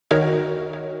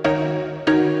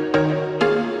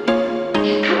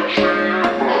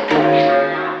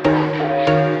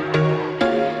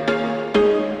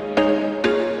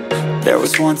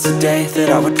once a day that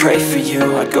I would pray for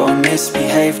you. I'd go and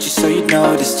misbehave just so you'd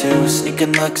notice too.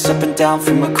 Sneaking looks up and down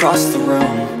from across the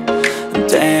room. And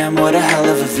damn, what a hell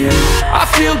of a view. I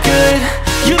feel good,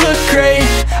 you look great,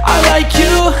 I like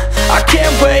you, I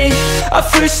can't wait. A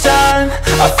first time,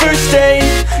 a first date,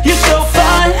 you're so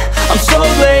fine, I'm so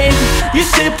late. You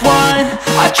sip wine,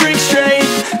 I drink straight.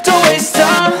 Don't waste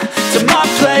time to my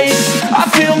place. I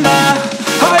feel my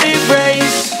heart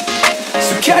erase.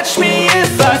 So catch me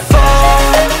if I fall.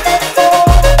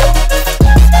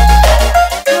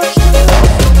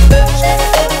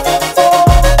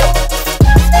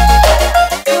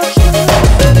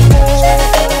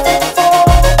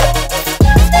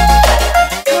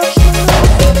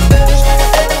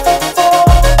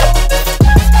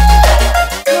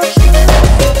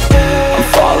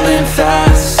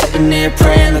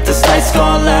 Praying that this night's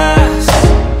gonna last.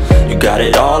 You got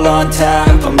it all on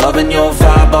tap, I'm loving your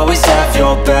vibe, always have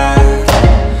your back.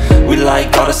 We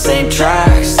like all the same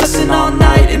tracks, listen all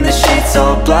night in the sheets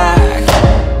all black.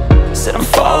 Said I'm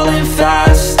falling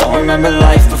fast, don't remember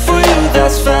life before you,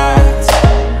 that's fact.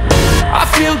 I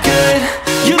feel good,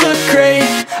 you look great,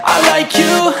 I like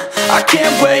you, I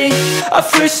can't wait. A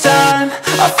first time,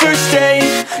 a first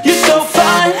date, you're so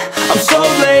fine, I'm so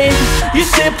late. You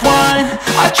sip wine,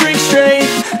 I drink straight.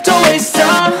 Don't waste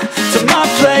time to my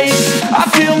place. I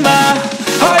feel my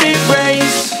heart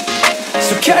erase.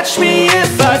 So catch me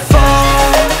if I fall.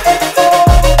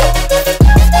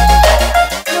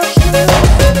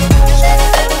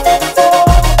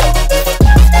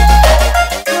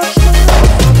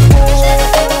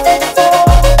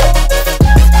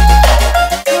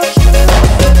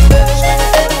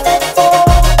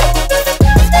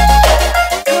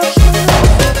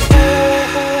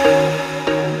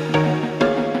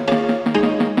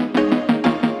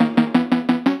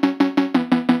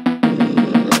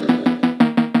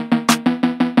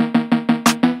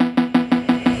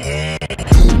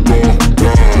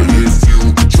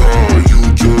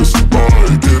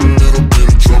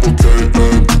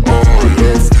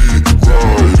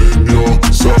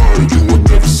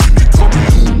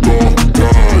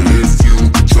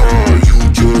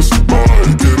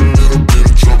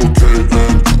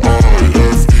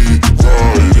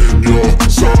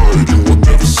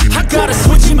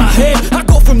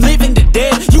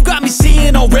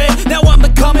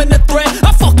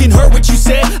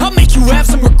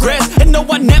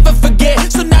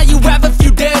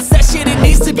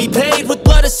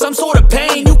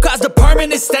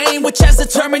 Which has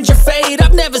determined your fate.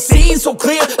 I've never seen so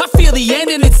clear. I feel the end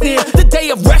and it's near. The day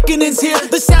of reckoning's here.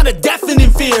 The sound of deafening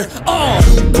fear. You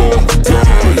gon'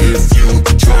 die if you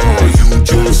try. You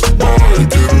just might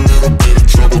get a little bit of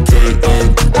trouble.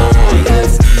 K-N-I-F-E,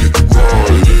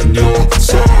 right in your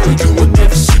side. You will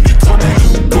never see me coming.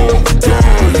 You gon'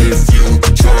 die if you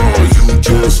try. You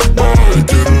just might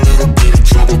get a little bit of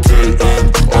trouble.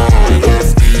 K-N-I-F-E,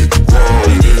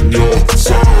 right in your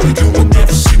side. You will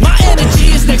never see me. My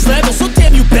energy is next level, so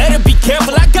damn you better be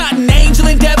careful. I got an angel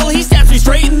and devil, he stabs me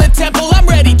straight in the temple. I'm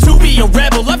ready to be a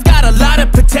rebel, I've got a lot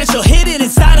of potential hidden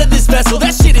inside of this vessel.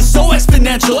 That shit is so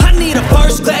exponential. I need a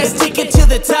first class ticket to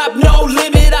the top, no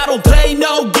limit. I don't play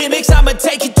no gimmicks, I'ma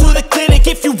take you to the clinic.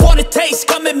 If you want a taste,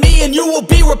 come at me and you will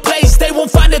be replaced. They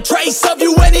won't find a trace of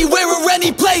you anywhere or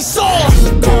any place. You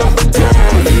gon'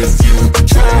 die if you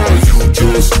try. You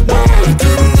just might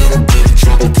get a little bit of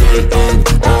trouble.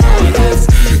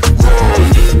 K-N-I-F-E,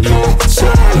 right in your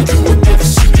side. You will never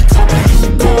see me coming. You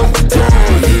gon'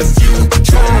 die if you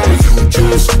try. You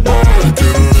just might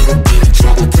get a little bit of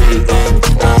trouble.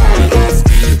 K-N-I-F-E,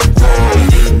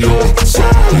 right in your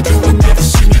side. You will never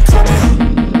see me coming.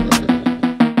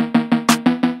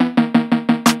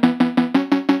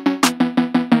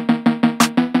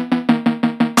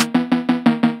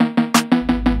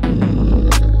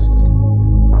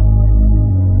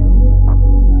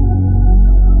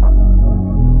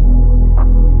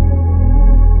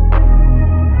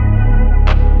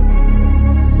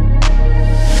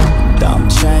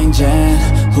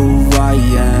 Who I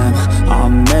am,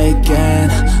 I'm making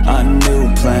a new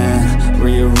plan,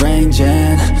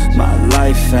 rearranging my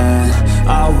life, and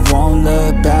I won't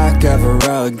look back ever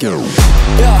again.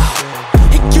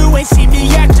 You ain't see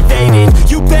me activated,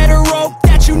 you better hope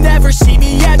that you never see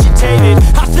me agitated.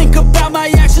 I think about my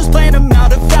actions, plan them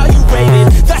out,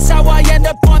 evaluated. That's how I end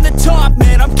up on the top,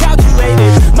 man, I'm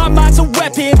calculated. My mind's a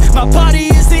weapon, my body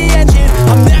is the engine.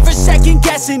 I'm never second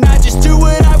guessing, I just do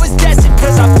what I was destined.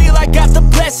 Cause I feel I got the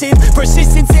blessing,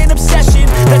 persistence and obsession.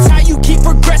 That's how you keep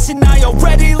progressing, I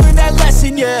already learned that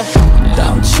lesson, yeah.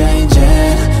 I'm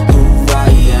changing who I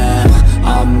am,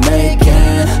 I'm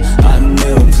making a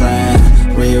new plan,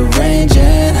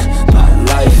 rearranging my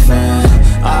life, and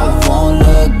I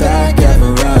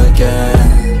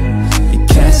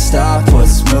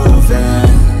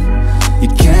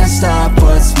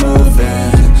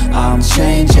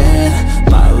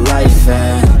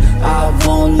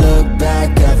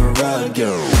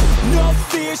go.